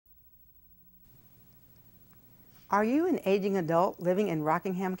Are you an aging adult living in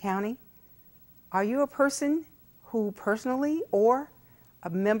Rockingham County? Are you a person who personally or a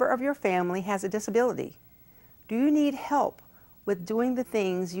member of your family has a disability? Do you need help with doing the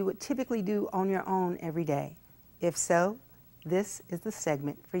things you would typically do on your own every day? If so, this is the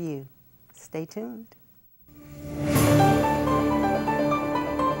segment for you. Stay tuned.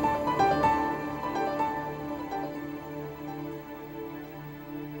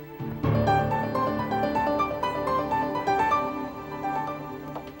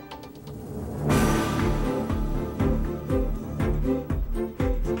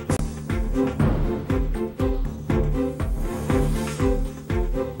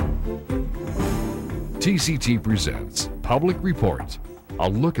 TCT presents Public Report, a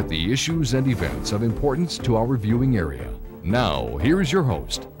look at the issues and events of importance to our viewing area. Now, here is your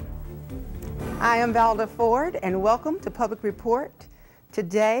host. I am Valda Ford, and welcome to Public Report.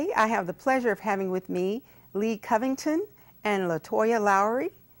 Today, I have the pleasure of having with me Lee Covington and LaToya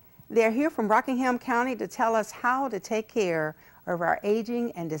Lowry. They're here from Rockingham County to tell us how to take care of our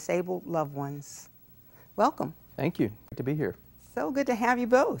aging and disabled loved ones. Welcome. Thank you. Good to be here. So good to have you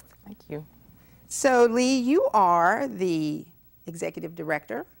both. Thank you. So Lee, you are the executive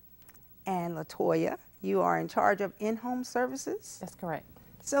director, and LaToya, you are in charge of in-home services? That's correct.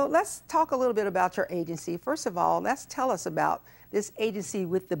 So let's talk a little bit about your agency. First of all, let's tell us about this agency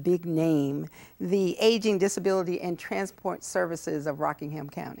with the big name, the Aging, Disability, and Transport Services of Rockingham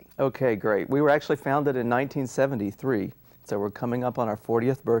County. Okay, great. We were actually founded in 1973, so we're coming up on our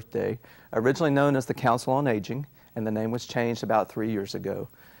 40th birthday. Originally known as the Council on Aging, and the name was changed about 3 years ago.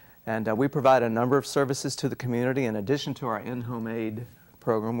 And we provide a number of services to the community. In addition to our in-home aid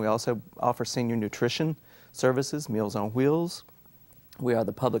program, we also offer senior nutrition services, Meals on Wheels. We are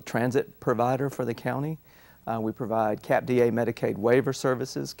the public transit provider for the county. We provide CAP-DA Medicaid waiver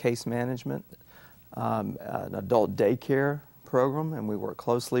services, case management, an adult daycare program, and we work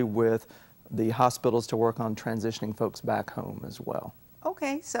closely with the hospitals to work on transitioning folks back home as well.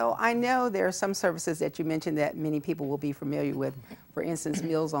 Okay, so I know there are some services that you mentioned that many people will be familiar with. For instance,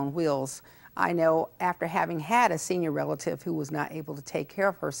 Meals on Wheels. I know after having had a senior relative who was not able to take care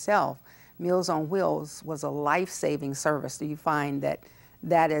of herself, Meals on Wheels was a life-saving service. Do you find that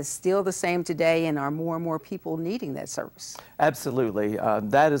that is still the same today, and are more and more people needing that service? Absolutely.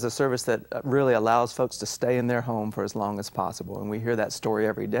 That is a service that really allows folks to stay in their home for as long as possible, and we hear that story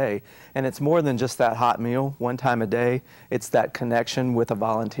every day. And it's more than just that hot meal one time a day. It's that connection with a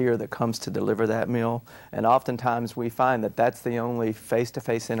volunteer that comes to deliver that meal, and oftentimes we find that that's the only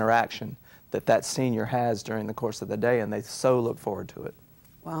face-to-face interaction that that senior has during the course of the day, and they so look forward to it.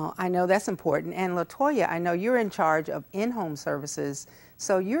 Well, I know that's important. And LaToya, I know you're in charge of in-home services,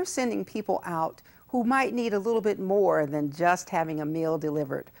 so you're sending people out who might need a little bit more than just having a meal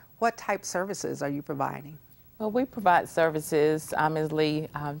delivered. What type services are you providing? Well, we provide services, as Lee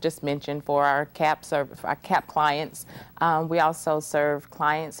just mentioned, for our CAP clients. We also serve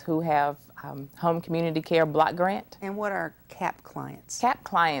clients who have home community care block grant. And what are CAP clients? CAP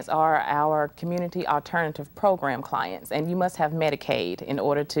clients are our community alternative program clients, and you must have Medicaid in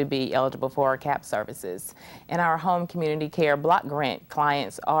order to be eligible for our CAP services. And our home community care block grant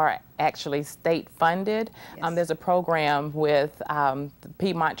clients are actually state funded. Yes. There's a program with the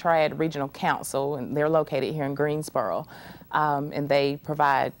Piedmont Triad Regional Council, and they're located here in Greensboro, and they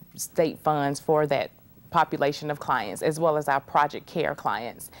provide state funds for that population of clients, as well as our project care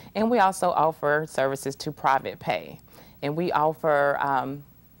clients. And we also offer services to private pay. And we offer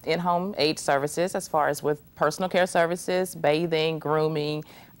in-home aid services as far as with personal care services, bathing, grooming,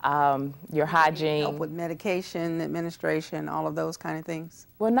 your hygiene. Help with medication administration, all of those kind of things?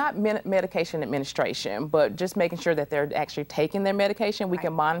 Well, not medication administration, but just making sure that they're actually taking their medication. We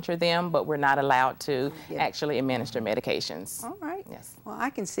can monitor them, but we're not allowed to actually administer medications. All right. Yes. Well,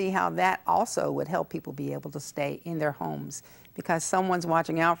 I can see how that also would help people be able to stay in their homes, because someone's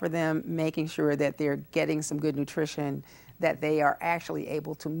watching out for them, making sure that they're getting some good nutrition, that they are actually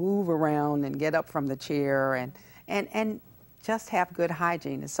able to move around and get up from the chair, and just have good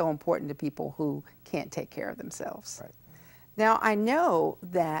hygiene is so important to people who can't take care of themselves. Right. Now, I know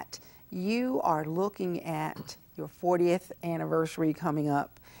that you are looking at your 40th anniversary coming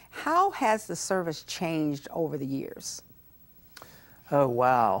up. How has the service changed over the years? Oh,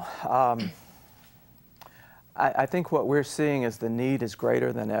 wow. I think what we're seeing is the need is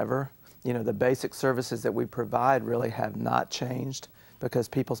greater than ever. You know, the basic services that we provide really have not changed because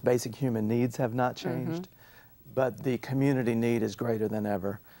people's basic human needs have not changed. But the community need is greater than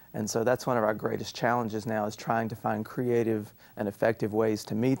ever. And so that's one of our greatest challenges now, is trying to find creative and effective ways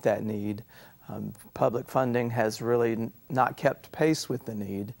to meet that need. Public funding has really not kept pace with the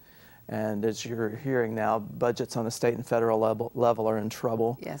need. And as you're hearing now, budgets on the state and federal level are in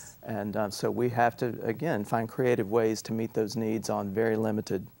trouble. Yes. And so we have to, again, find creative ways to meet those needs on very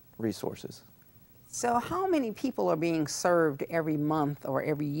limited resources. So how many people are being served every month or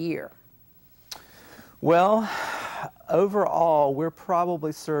every year? Well, overall, we're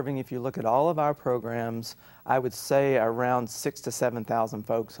probably serving, if you look at all of our programs, I would say around 6,000 to 7,000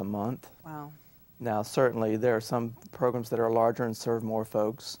 folks a month. Wow. Now, certainly, there are some programs that are larger and serve more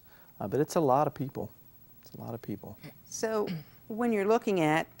folks, but it's a lot of people. It's a lot of people. So when you're looking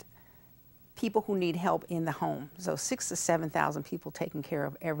at people who need help in the home, so 6,000 to 7,000 people taken care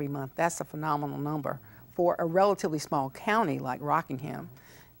of every month, that's a phenomenal number for a relatively small county like Rockingham.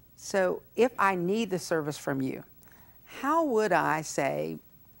 So if I need the service from you, how would I say,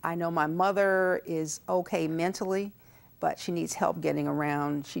 I know my mother is okay mentally, but she needs help getting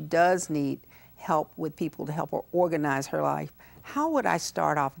around. She does need help with people to help her organize her life. How would I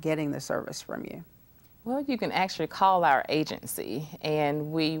start off getting the service from you? Well, you can actually call our agency,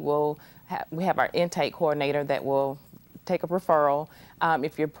 and we have our intake coordinator that will take a referral.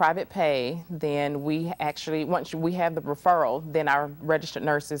 If you're private pay, then we actually, once we have the referral, then our registered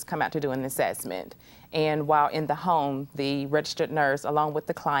nurses come out to do an assessment. And while in the home, the registered nurse, along with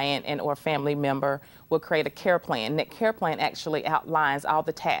the client and or family member, will create a care plan. And that care plan actually outlines all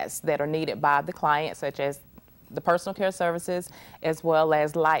the tasks that are needed by the client, such as the personal care services, as well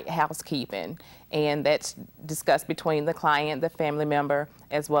as light housekeeping. And that's discussed between the client, the family member,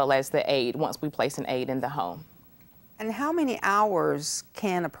 as well as the aide, once we place an aide in the home. And how many hours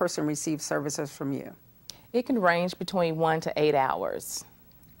can a person receive services from you? It can range between 1 to 8 hours.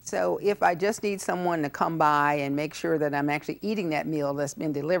 So if I just need someone to come by and make sure that I'm actually eating that meal that's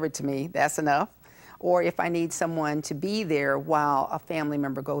been delivered to me, that's enough. Or if I need someone to be there while a family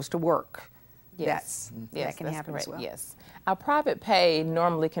member goes to work, Yes, that can happen correct. as well. Yes. Our private pay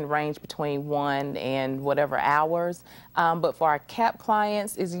normally can range between 1 and whatever hours, but for our CAP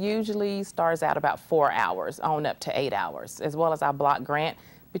clients, it usually starts out about 4 hours on up to 8 hours, as well as our block grant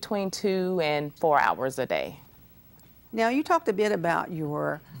between 2 and 4 hours a day. Now, you talked a bit about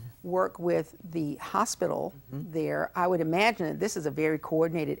your work with the hospital there. I would imagine that this is a very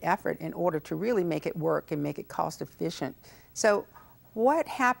coordinated effort in order to really make it work and make it cost efficient. So what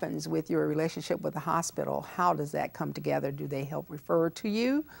happens with your relationship with the hospital? How does that come together? Do they help refer to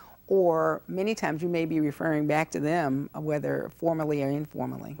you? Or many times you may be referring back to them, whether formally or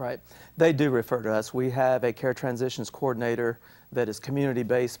informally. Right. They do refer to us. We have a care transitions coordinator that is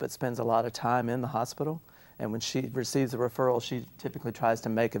community-based but spends a lot of time in the hospital. And when she receives a referral, she typically tries to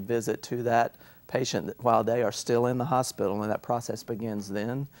make a visit to that patient while they are still in the hospital, and that process begins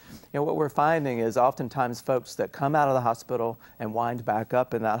then. You know, what we're finding is oftentimes folks that come out of the hospital and wind back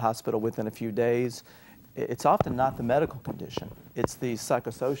up in that hospital within a few days, it's often not the medical condition. It's the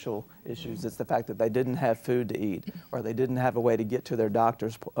psychosocial issues. It's the fact that they didn't have food to eat, or they didn't have a way to get to their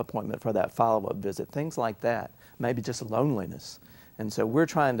doctor's appointment for that follow-up visit, things like that, maybe just loneliness. And so we're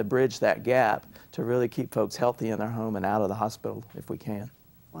trying to bridge that gap to really keep folks healthy in their home and out of the hospital if we can.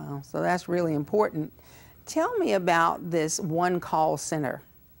 Wow, so that's really important. Tell me about this one-call center.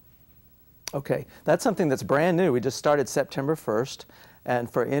 Okay, that's something that's brand new. We just started September 1st. And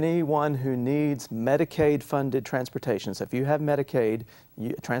for anyone who needs Medicaid-funded transportation, so if you have Medicaid,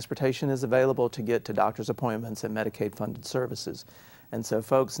 transportation is available to get to doctor's appointments and Medicaid-funded services. And so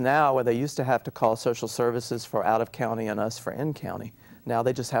folks now, where they used to have to call social services for out-of-county and us for in-county, now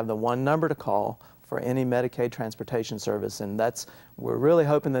they just have the one number to call for any Medicaid transportation service. And we're really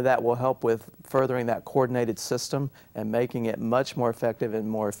hoping that that will help with furthering that coordinated system and making it much more effective and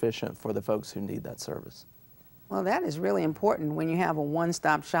more efficient for the folks who need that service. Well, that is really important when you have a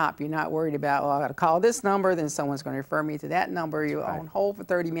one-stop shop. You're not worried about, oh, I got to call this number, then someone's going to refer me to that number. You're on hold for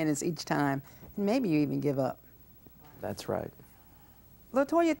 30 minutes each time, and maybe you even give up. That's right.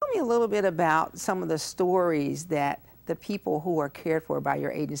 LaToya, tell me a little bit about some of the stories that the people who are cared for by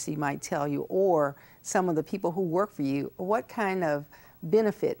your agency might tell you, or some of the people who work for you. What kind of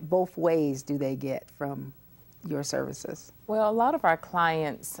benefit both ways do they get from your services? Well, a lot of our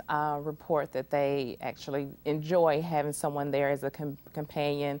clients report that they actually enjoy having someone there as a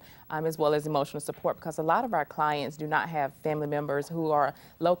companion, as well as emotional support, because a lot of our clients do not have family members who are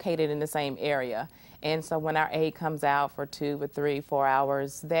located in the same area. And so when our aide comes out for 2 or 3, 4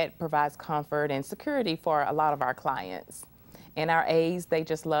 hours, that provides comfort and security for a lot of our clients. And our aides,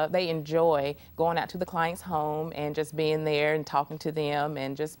 they enjoy going out to the client's home and just being there and talking to them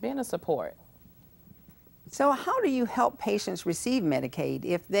and just being a support. So how do you help patients receive Medicaid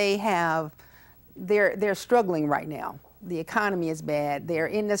if they're struggling right now? The economy is bad. They're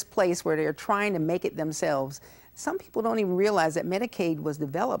in this place where they're trying to make it themselves. some people don't even realize that Medicaid was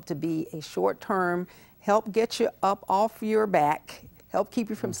developed to be a short-term, help get you up off your back, help keep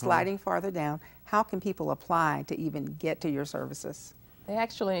you from sliding farther down. How can people apply to even get to your services? They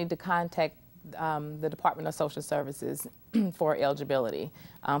actually need to contact the Department of Social Services for eligibility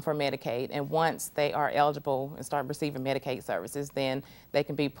for Medicaid. And once they are eligible and start receiving Medicaid services, then they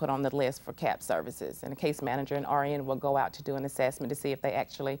can be put on the list for CAP services. And a case manager and RN will go out to do an assessment to see if they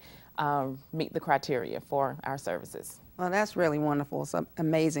actually meet the criteria for our services. Well, that's really wonderful. It's an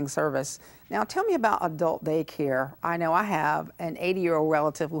amazing service. Now, tell me about adult daycare. I know I have an 80-year-old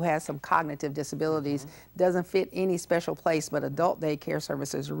relative who has some cognitive disabilities, doesn't fit any special place, but adult daycare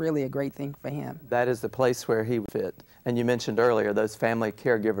service is really a great thing for him. That is the place where he would fit. And you mentioned earlier those family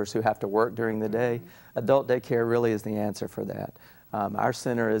caregivers who have to work during the day. Adult daycare really is the answer for that. Our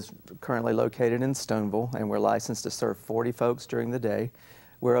center is currently located in Stoneville, and we're licensed to serve 40 folks during the day.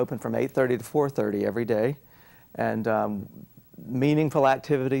 We're open from 8:30 to 4:30 every day. And meaningful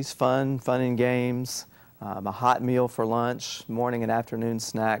activities, fun and games, a hot meal for lunch, morning and afternoon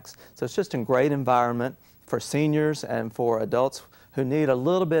snacks. So it's just a great environment for seniors and for adults who need a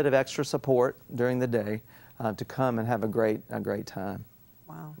little bit of extra support during the day to come and have a great time.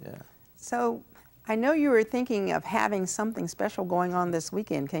 Wow. Yeah. So I know you were thinking of having something special going on this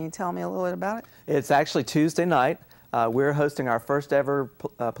weekend. Can you tell me a little bit about it? It's actually Tuesday night. We're hosting our first ever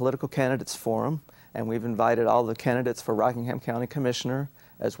political candidates forum. And we've invited all the candidates for Rockingham County Commissioner,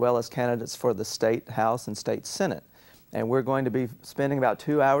 as well as candidates for the State House and State Senate. And we're going to be spending about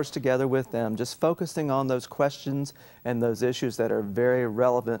 2 hours together with them, just focusing on those questions and those issues that are very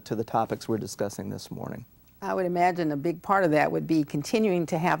relevant to the topics we're discussing this morning. I would imagine a big part of that would be continuing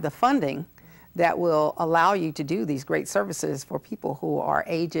to have the funding that will allow you to do these great services for people who are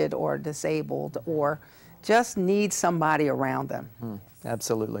aged or disabled or just need somebody around them.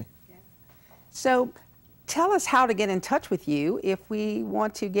 Absolutely. So tell us how to get in touch with you if we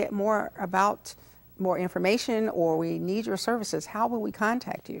want to get more information or we need your services. How will we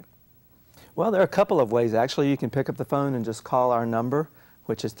contact you? Well, there are a couple of ways. Actually, you can pick up the phone and just call our number,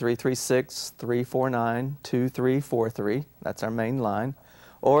 which is 336-349-2343. That's our main line.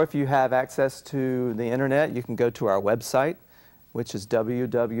 Or if you have access to the internet, you can go to our website, which is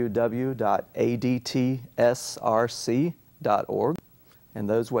www.adtsrc.org. And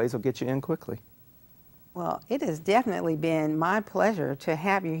those ways will get you in quickly. Well, it has definitely been my pleasure to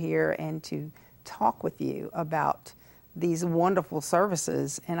have you here and to talk with you about these wonderful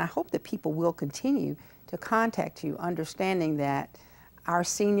services. And I hope that people will continue to contact you, understanding that our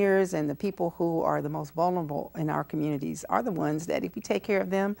seniors and the people who are the most vulnerable in our communities are the ones that if we take care of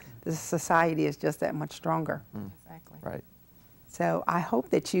them, the society is just that much stronger. Exactly. Right. So I hope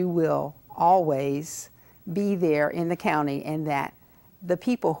that you will always be there in the county and that the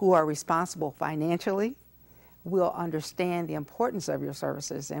people who are responsible financially will understand the importance of your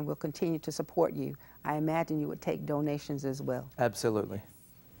services and will continue to support you. I imagine you would take donations as well. Absolutely.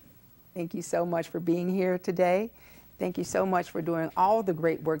 Thank you so much for being here today. Thank you so much for doing all the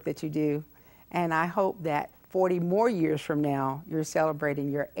great work that you do. And I hope that 40 more years from now, you're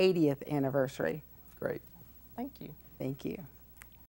celebrating your 80th anniversary. Great. Thank you. Thank you.